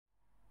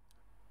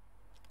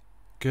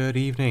Good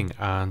evening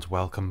and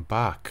welcome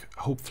back.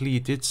 Hopefully you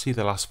did see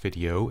the last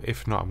video.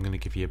 If not, I'm going to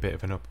give you a bit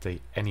of an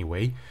update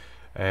anyway.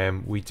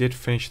 We did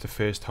finish the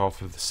first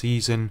half of the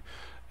season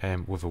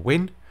with a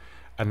win,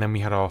 and then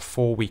we had our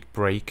 4-week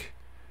break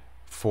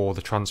for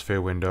the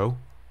transfer window.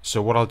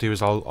 So what I'll do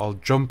is I'll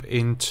jump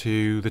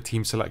into the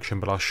team selection,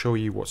 but I'll show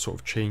you what sort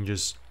of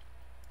changes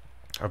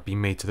have been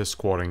made to the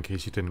squad in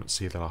case you didn't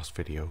see the last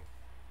video.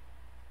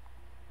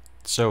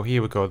 So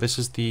here we go. This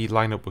is the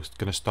lineup we're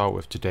going to start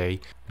with today.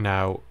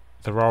 Now,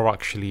 there are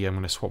actually, I'm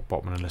going to swap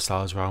Botman and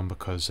Lascelles around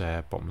because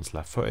Botman's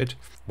left-footed.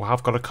 We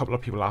have got a couple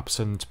of people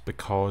absent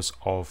because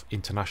of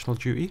international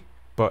duty.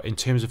 But in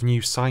terms of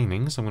new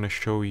signings, I'm going to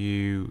show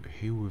you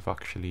who we've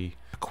actually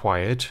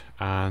acquired.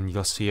 And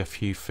you'll see a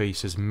few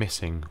faces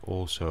missing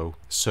also.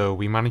 So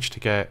we managed to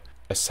get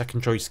a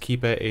second choice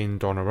keeper in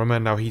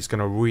Donnarumma. Now he's going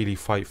to really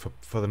fight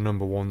for the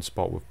 #1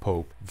 spot with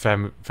Pope.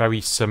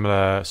 Very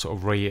similar sort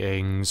of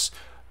ratings.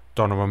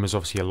 Donnarumma's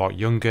obviously a lot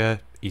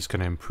younger. He's going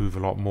to improve a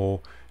lot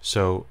more.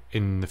 So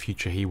in the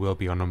future he will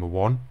be our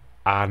 #1.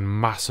 And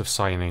massive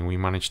signing, we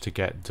managed to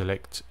get De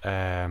Ligt,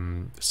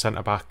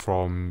 centre-back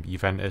from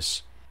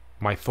Juventus.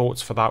 My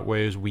thoughts for that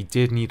was we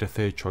did need a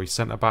third choice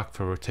centre-back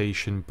for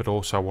rotation, but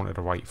also I wanted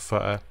a right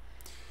footer.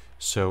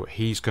 So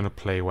he's going to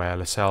play where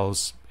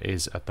Lascelles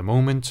is at the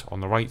moment,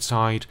 on the right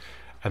side.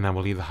 And then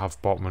we'll either have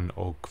Botman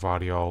or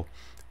Gvardiol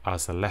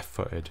as the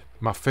left-footed.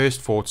 My first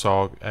thoughts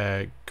are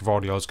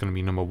Gvardiol is going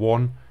to be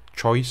 #1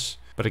 choice.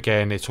 But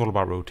again, it's all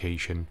about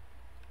rotation.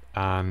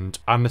 And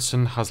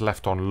Anderson has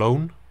left on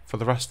loan for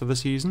the rest of the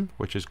season,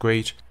 which is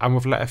great. And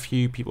we've let a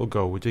few people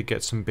go. We did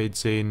get some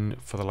bids in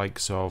for the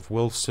likes of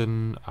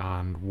Wilson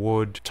and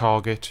Wood,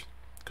 Target,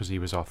 because he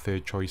was our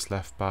third choice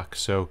left back.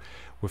 So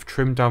we've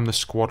trimmed down the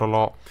squad a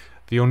lot.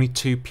 The only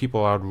two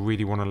people I'd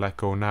really want to let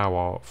go now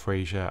are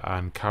Fraser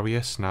and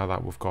Karius, now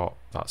that we've got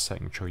that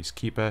second choice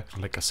keeper.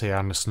 Like I say,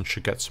 Anderson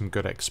should get some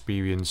good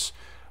experience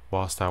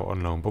whilst out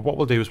on loan. But what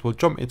we'll do is we'll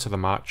jump into the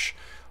match.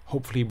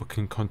 Hopefully we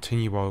can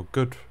continue our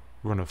good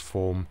run of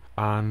form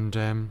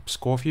and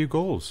score a few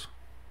goals.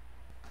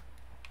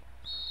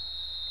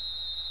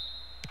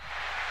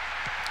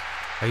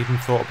 I even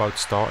thought about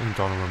starting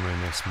Donnarumma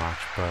in this match,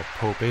 but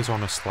Pope is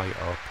on a slight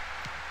up,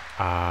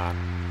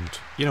 and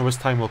you know, as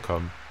time will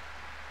come,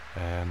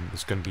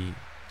 there's going to be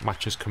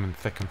matches coming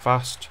thick and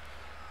fast,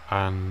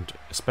 and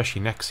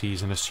especially next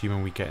season,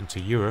 assuming we get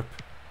into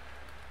Europe,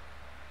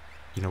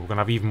 you know, we're going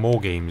to have even more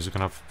games. We're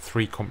going to have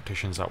 3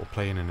 competitions that we're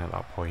playing in at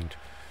that point.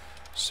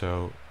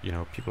 So, you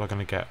know, people are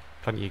going to get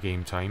plenty of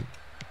game time.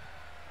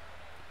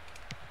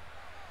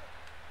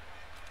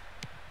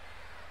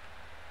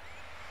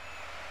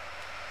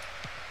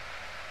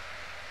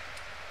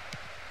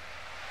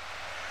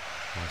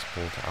 Nice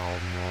ball to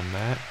Almiron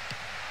there.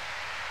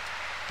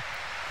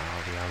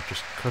 I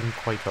just couldn't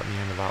quite get the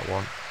end of that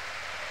one.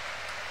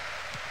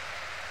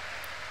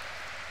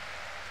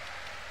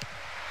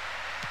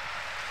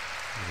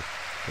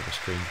 Bit of a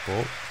strange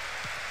ball.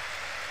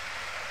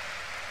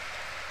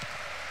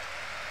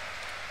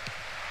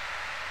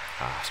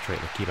 Straight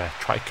at the keeper.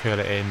 Tried to curl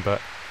it in, but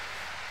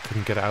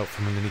couldn't get it out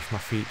from underneath my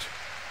feet.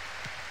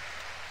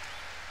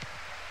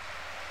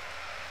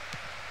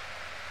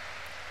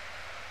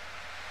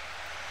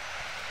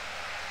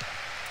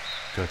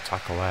 Good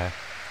tackle there.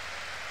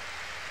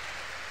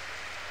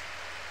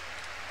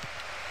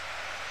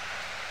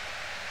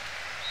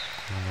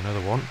 And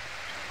another one.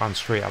 Ran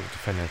straight out the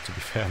defender, to be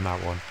fair, on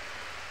that one.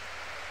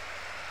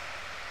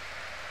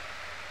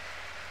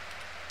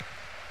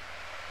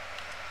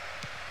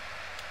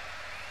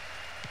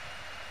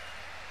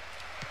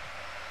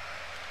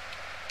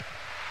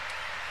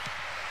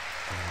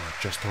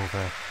 Just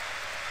over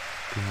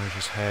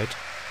Guimaraes' head.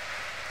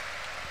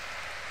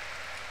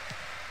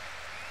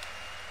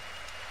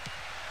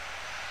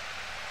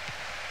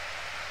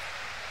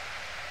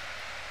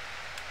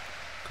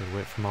 Good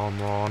whip from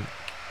Almiron.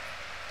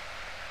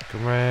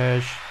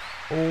 Guimaraes.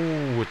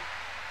 Oh,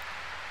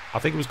 I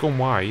think it was going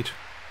wide.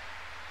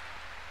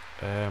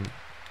 And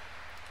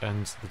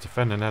the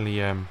defender nearly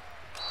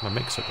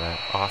mix up there.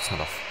 Oh, that's not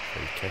a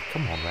free kick.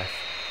 Come on, ref.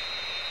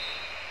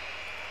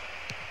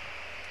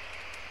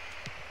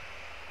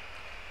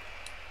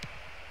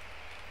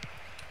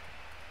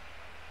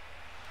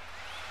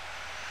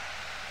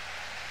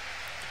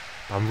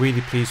 I'm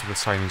really pleased with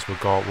the signings we've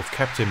got. We've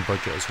kept in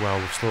budget as well.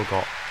 We've still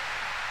got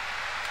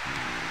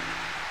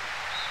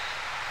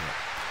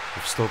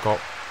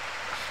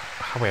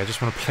Howie, I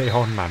just want to play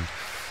on,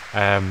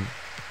 man.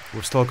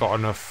 We've still got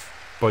enough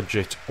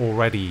budget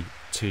already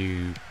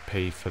to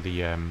pay for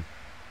the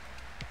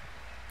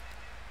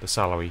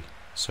salary,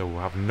 so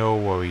we'll have no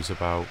worries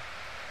about,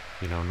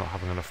 you know, not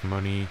having enough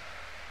money.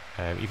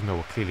 Even though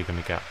we're clearly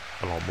going to get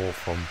a lot more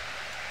from.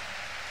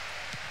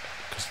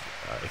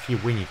 If you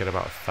win, you get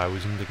about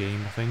 1,000 a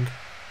game, I think.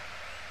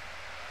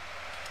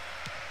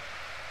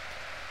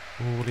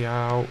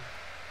 Out.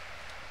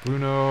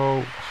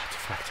 Bruno.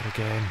 Deflected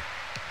again.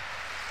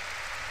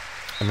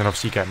 And then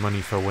obviously you get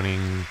money for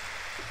winning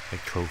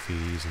like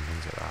trophies and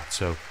things like that.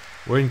 So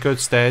we're in good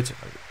stead,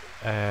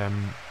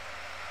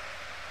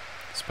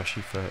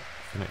 especially for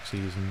for next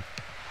season.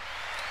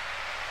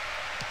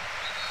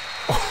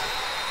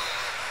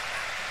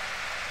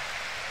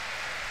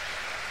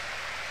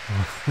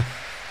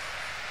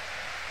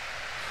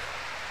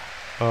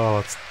 Oh,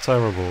 that's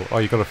terrible. Oh,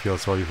 you gotta feel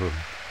sorry for him.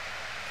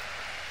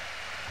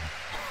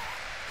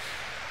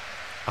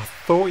 I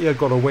thought he had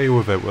got away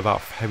with it with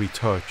that heavy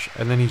touch,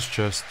 and then he's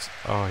just...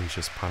 Oh, he's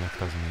just panicked,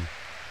 hasn't he?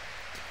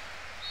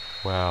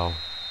 Well...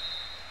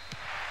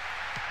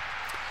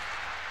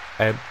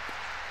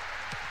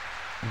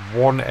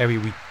 one area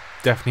we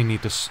definitely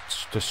need to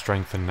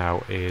strengthen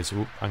now is...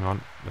 Oop, hang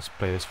on, let's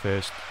play this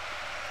first.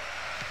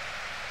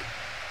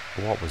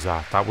 What was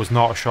that? That was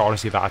not a shot,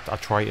 honestly. That I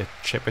tried to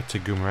chip it to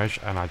Gumarej,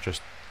 and I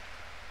just...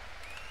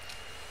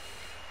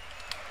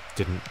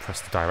 didn't press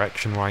the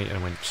direction right, and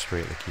it went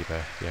straight at the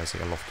keeper. Yeah, it's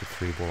like a lofted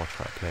 3 ball I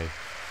try to play.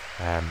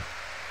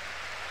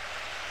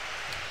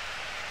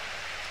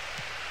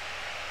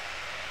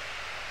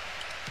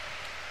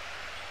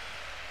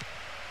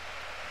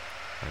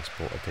 Nice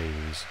ball to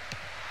Davies.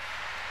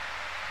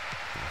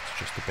 That's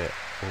just a bit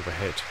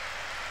overhit.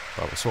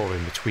 Well, we're sort of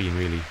in between,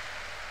 really.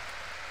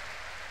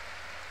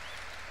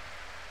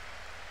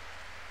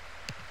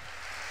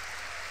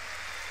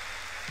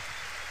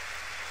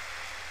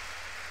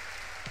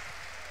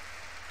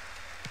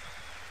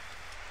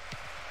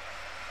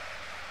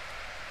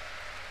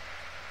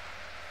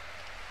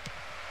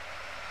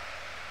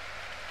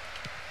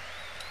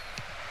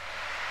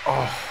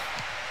 Oh,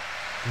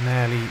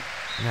 nearly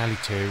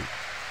 2.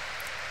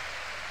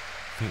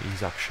 I think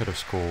Isaac should have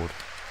scored.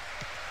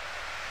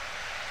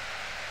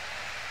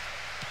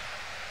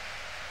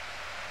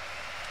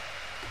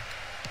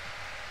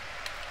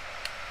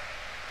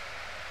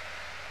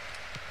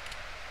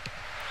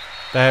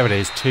 There it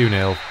is,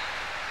 2-0.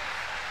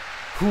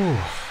 Whew.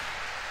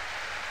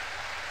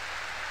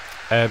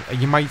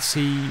 You might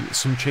see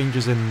some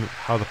changes in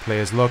how the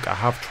players look. I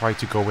have tried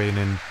to go in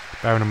and,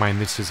 bearing in mind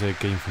this is a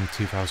game from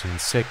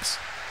 2006,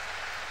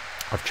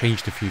 I've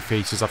changed a few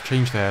faces. I've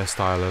changed the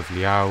hairstyle of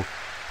Liao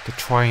to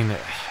try and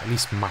at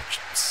least match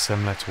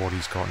similar to what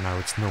he's got now.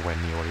 It's nowhere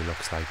near what he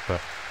looks like,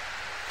 but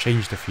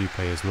changed a few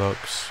players'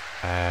 looks.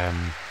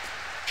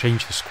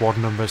 Changed the squad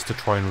numbers to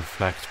try and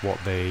reflect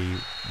what they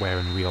wear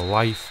in real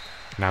life.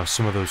 Now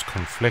some of those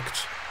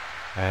conflict.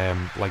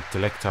 Like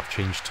Delict I've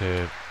changed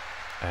to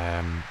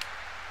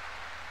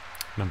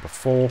number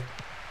 4,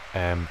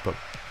 but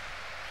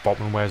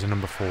Botman wears a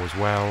number 4 as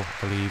well,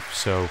 I believe.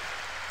 So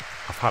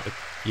I've had to,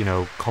 you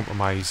know,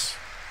 compromise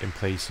in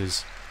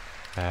places,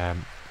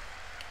 and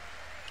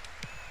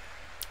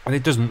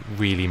it doesn't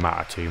really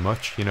matter too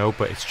much, you know,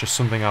 but it's just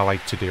something I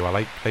like to do. I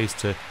like players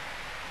to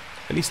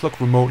at least look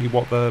remotely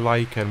what they're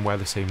like and wear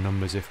the same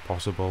numbers if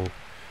possible.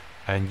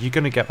 And you're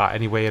going to get that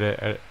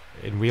anyway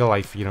in real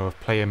life. You know, if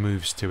a player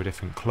moves to a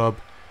different club,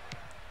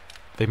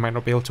 they might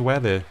not be able to wear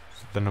the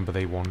number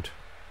they want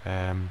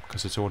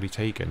because it's already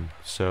taken.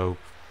 So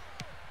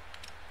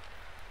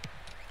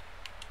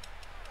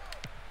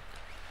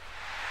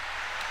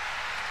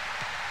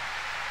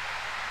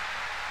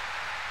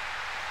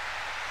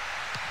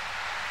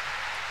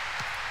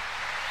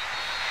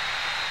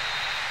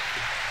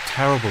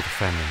terrible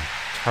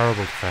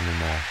defending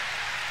there.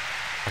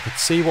 I could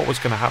see what was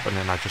going to happen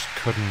and I just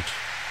couldn't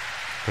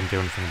do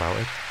anything about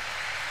it.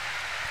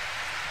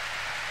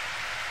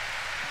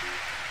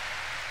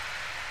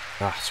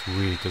 That's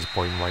really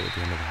disappointing right at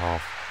the end of the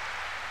half.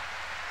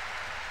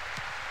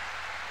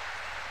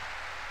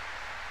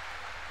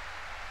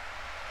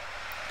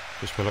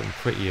 Just we're looking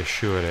pretty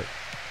assured at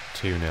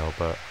 2-0,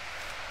 but...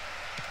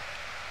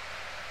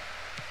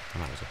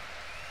 And that was a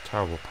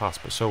terrible pass,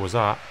 but so was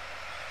that.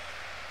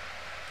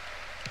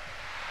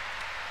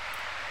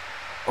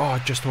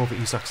 Oh, just over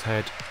Isaac's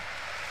head.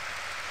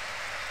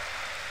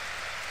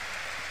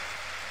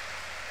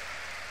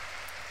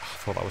 I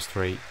thought that was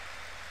 3.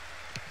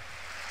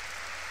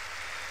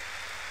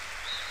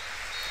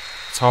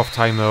 It's half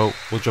time though.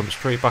 We'll jump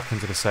straight back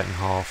into the second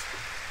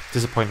half.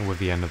 Disappointed with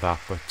the end of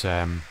that, but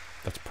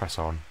let's press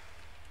on.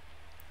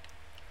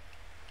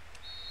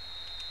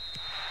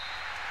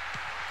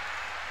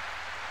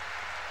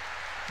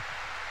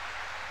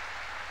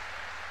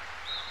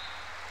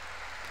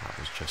 That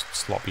was just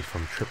sloppy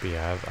from Trippier.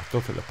 I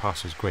don't think the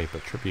pass was great,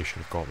 but Trippier should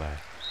have got there.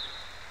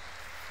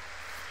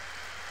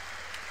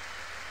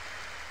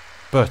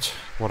 But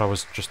what I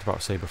was just about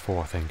to say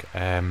before, I think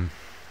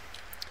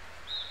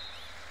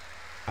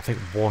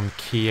one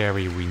key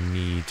area we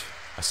need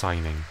a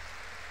signing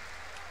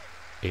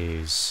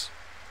is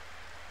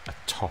a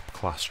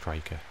top-class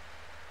striker.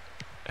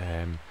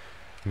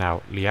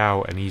 Now,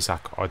 Liao and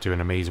Isaac are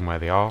doing amazing where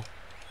they are.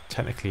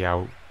 Technically,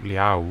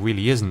 Liao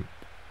really isn't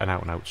an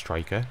out-and-out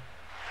striker,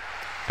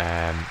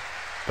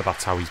 but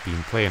that's how he's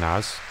been playing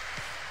as.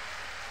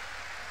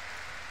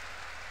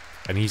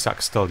 And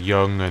Isaac's still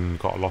young and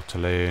got a lot to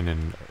learn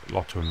and a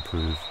lot to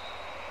improve.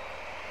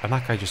 And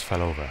that guy just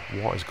fell over.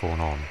 What is going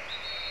on?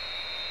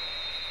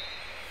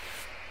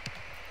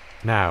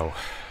 Now,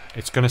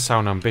 it's going to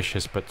sound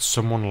ambitious, but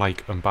someone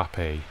like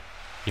Mbappe,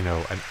 you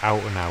know, an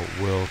out-and-out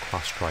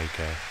world-class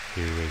striker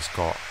who has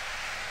got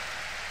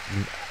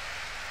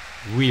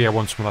Really, I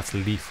want someone that's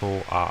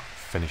lethal at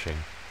finishing.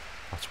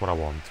 That's what I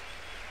want.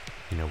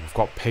 You know, we've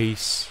got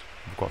pace,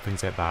 we've got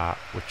things like that,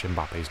 which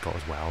Mbappe's got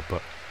as well,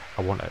 but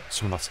I want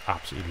someone that's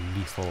absolutely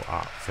lethal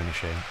at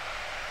finishing,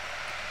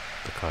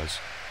 because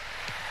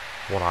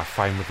what I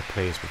find with the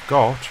players we've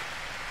got,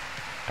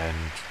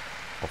 and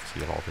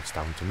obviously a lot of it's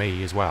down to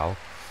me as well,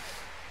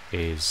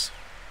 is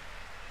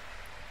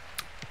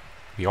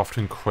we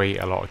often create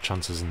a lot of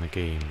chances in the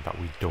game that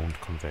we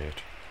don't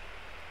convert.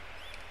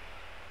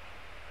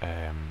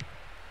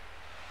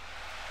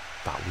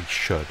 That we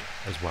should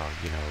as well,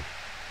 you know.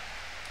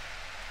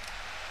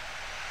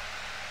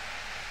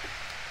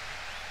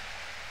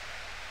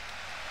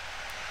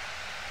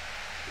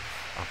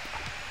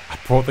 I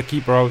brought the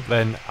keeper out,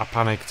 then I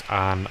panicked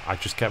and I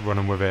just kept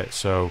running with it,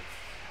 so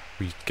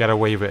we get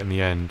away with it in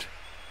the end.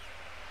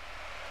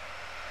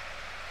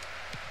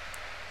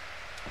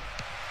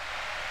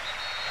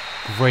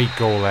 Great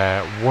goal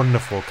there,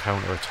 wonderful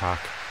counter attack.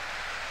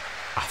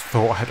 I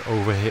thought I had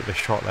overhit the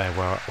shot there,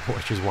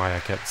 which is why I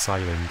kept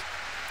silent.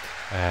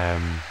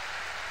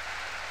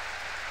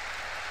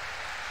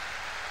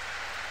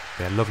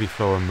 Yeah, lovely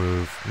flow and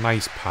move,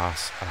 nice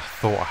pass, and I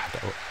thought I had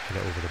hit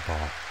it over the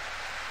bar.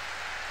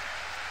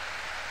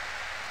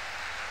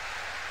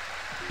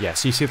 Yeah,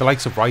 so you see the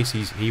likes of Rice,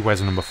 he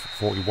wears a number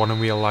 41 in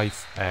real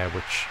life,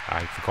 which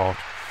I forgot,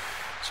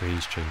 so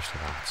he's changed to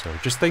that. So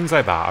just things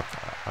like that,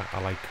 I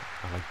like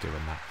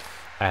doing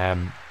that.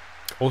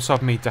 Also,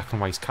 I've made Declan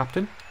Rice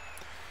captain,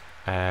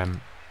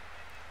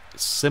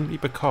 simply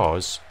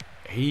because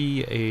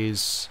he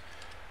is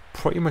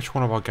pretty much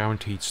one of our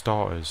guaranteed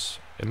starters.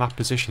 In that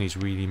position, he's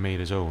really made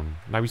his own.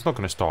 Now, he's not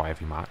going to start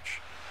every match,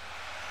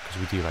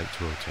 because we do like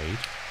to rotate.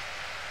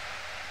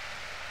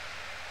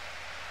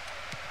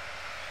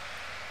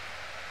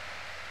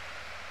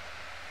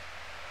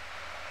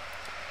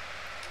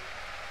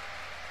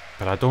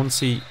 But I don't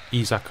see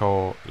Isak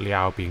or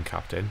Leao being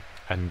captain,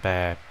 and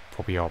they're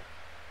probably our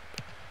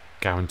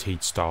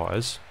guaranteed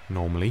starters,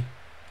 normally.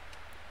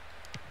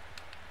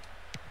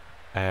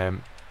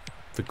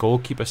 The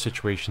goalkeeper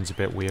situation's a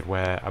bit weird,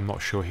 where I'm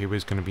not sure who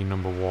is going to be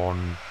number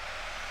one.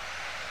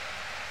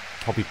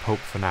 Probably Pope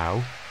for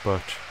now,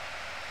 but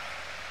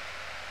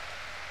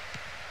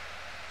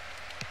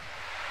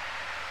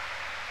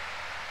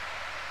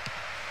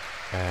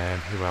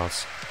who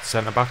else?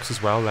 Centre backs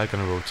as well, they're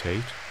going to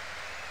rotate.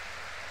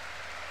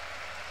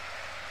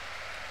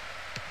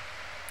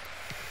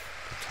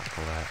 Good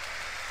tackle there.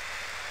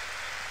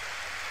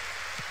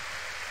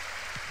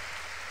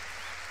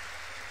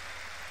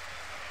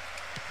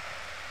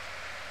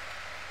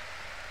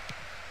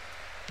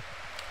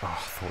 Oh, I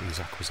thought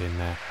Isak was in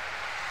there.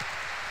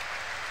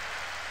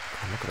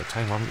 God, look at the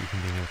time, I haven't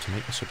even been able to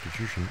make a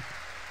substitution.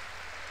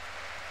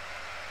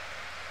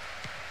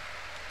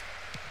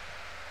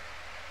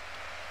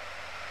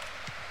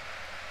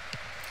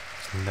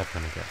 It's never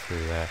going to get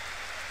through there.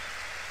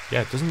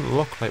 Yeah, it doesn't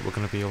look like we're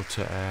going to be able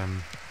to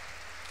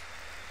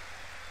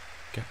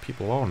get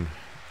people on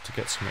to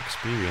get some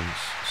experience,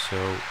 so...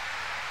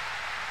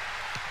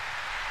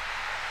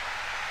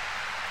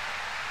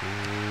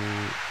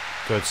 Ooh,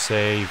 good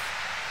save.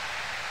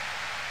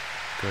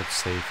 Good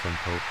save from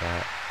Pope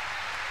there.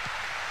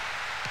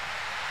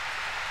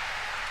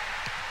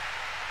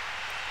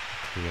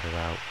 Cleared it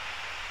out.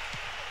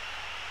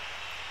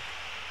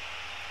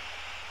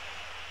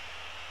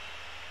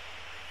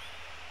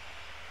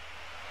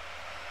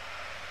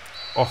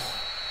 Oh,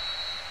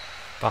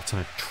 that's an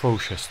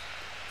atrocious...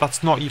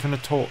 That's not even a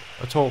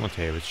tournament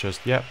here, it's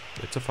just, yep,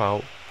 it's a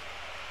foul.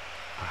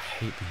 I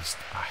hate these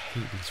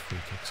free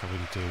kicks, I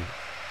really do.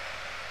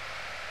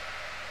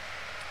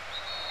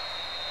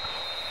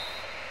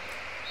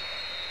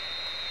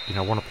 You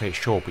know, I want to play it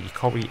short, but you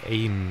can't really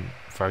aim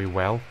very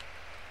well,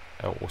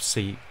 or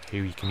see who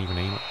you can even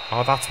aim at.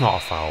 Oh, that's not a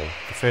foul.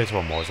 The first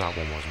one was, that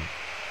one wasn't.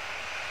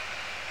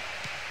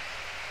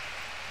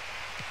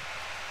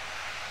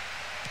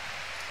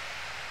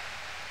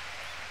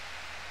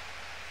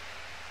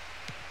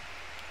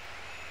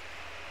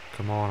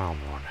 Come on,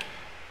 Almiron.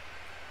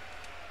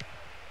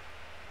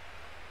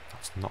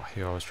 That's not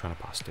who I was trying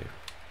to pass to.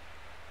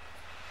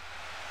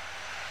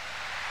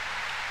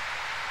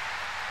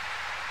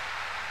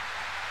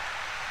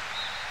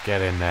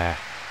 Get in there.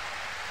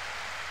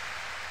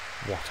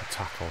 What a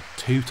tackle.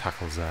 2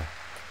 tackles there.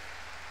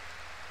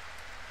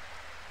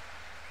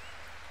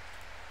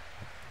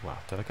 Wow,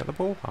 did I get the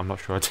ball? I'm not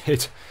sure I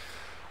did. It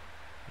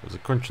was a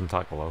crunching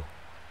tackle though.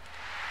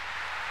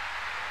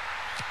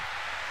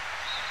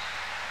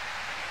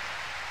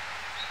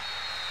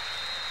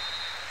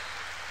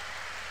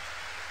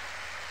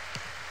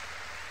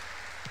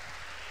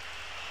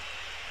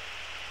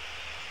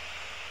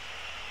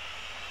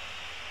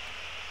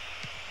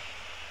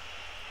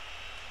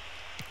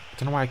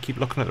 I don't know why I keep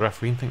looking at the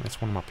referee and think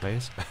that's one of my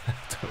players.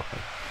 Don't know.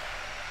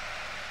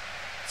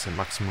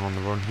 Saint-Maximin on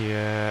the run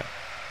here.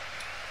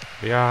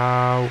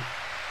 Leao.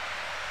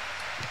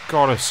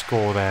 Gotta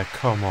score there,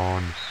 come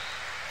on.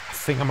 I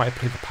think I might have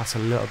played the pass a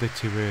little bit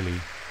too early.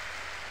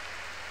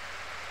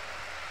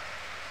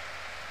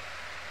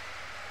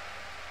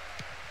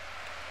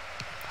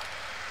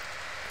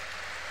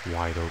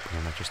 wide open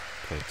and I just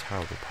play a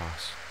terrible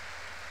pass.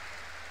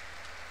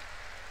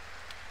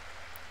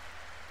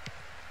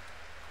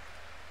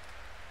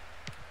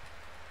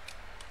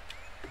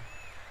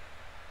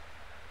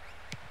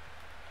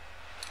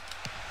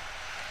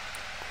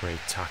 Great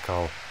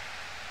tackle.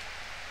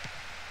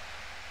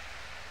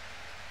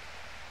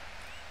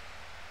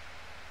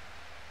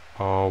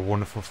 Oh,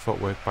 wonderful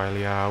footwork by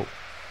Liao.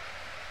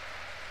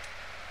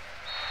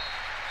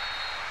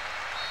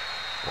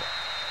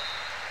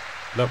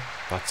 Nope,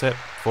 that's it.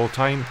 Full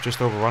time,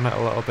 just overrun it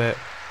a little bit.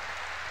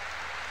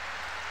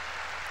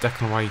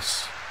 Declan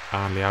Rice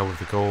and Liao with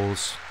the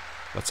goals.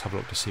 Let's have a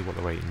look to see what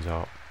the ratings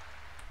are.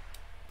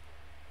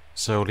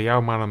 So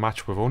Liao man of the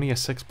match with only a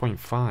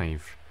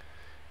 6.5.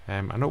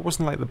 I know it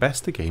wasn't like the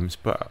best of games,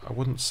 but I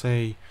wouldn't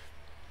say...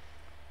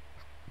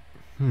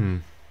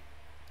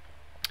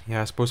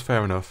 Yeah, I suppose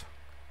fair enough.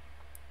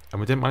 And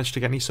we didn't manage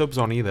to get any subs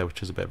on either,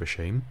 which is a bit of a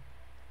shame.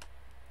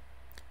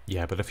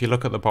 Yeah, but if you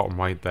look at the bottom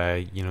right there,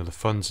 you know, the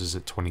funds is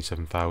at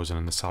 27,000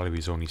 and the salary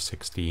is only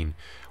 16.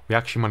 We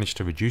actually managed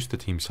to reduce the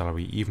team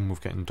salary even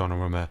with getting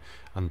Donnarumma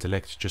and De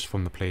Ligt just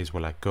from the players we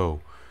let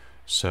go.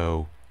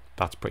 So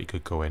that's pretty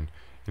good going.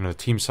 You know, the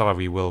team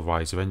salary will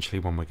rise eventually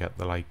when we get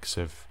the likes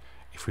of,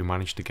 if we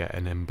manage to get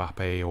an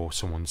Mbappe or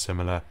someone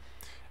similar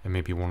and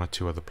maybe one or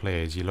two other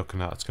players, you're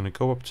looking at it's going to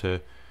go up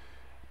to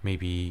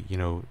maybe, you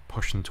know,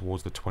 pushing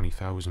towards the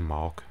 20,000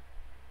 mark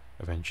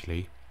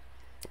eventually.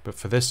 But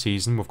for this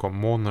season, we've got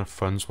more than enough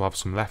funds. We'll have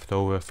some left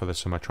over for the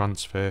summer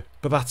transfer.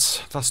 But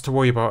that's to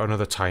worry about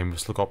another time. We've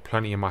still got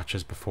plenty of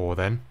matches before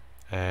then.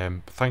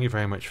 Thank you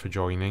very much for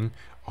joining.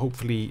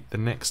 Hopefully the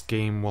next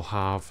game we'll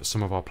have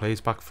some of our players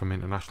back from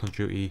international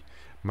duty.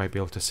 Might be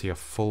able to see a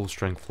full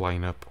strength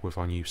lineup with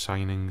our new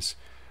signings.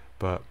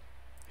 But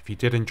if you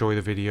did enjoy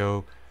the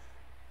video,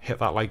 hit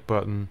that like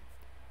button.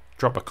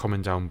 Drop a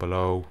comment down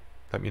below.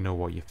 Let me know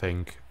what you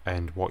think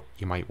and what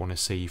you might want to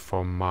see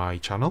from my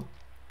channel.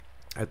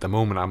 At the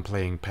moment I'm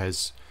playing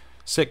PES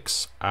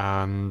 6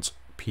 and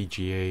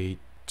PGA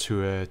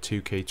Tour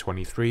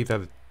 2K23. They're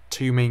the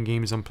two main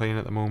games I'm playing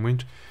at the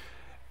moment.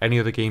 Any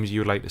other games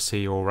you would like to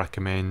see or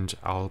recommend,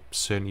 I'll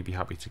certainly be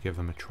happy to give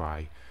them a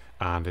try.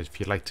 And if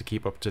you'd like to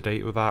keep up to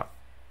date with that,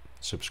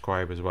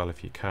 subscribe as well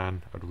if you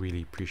can. I'd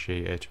really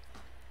appreciate it.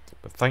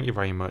 But thank you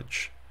very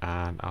much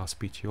and I'll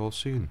speak to you all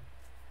soon.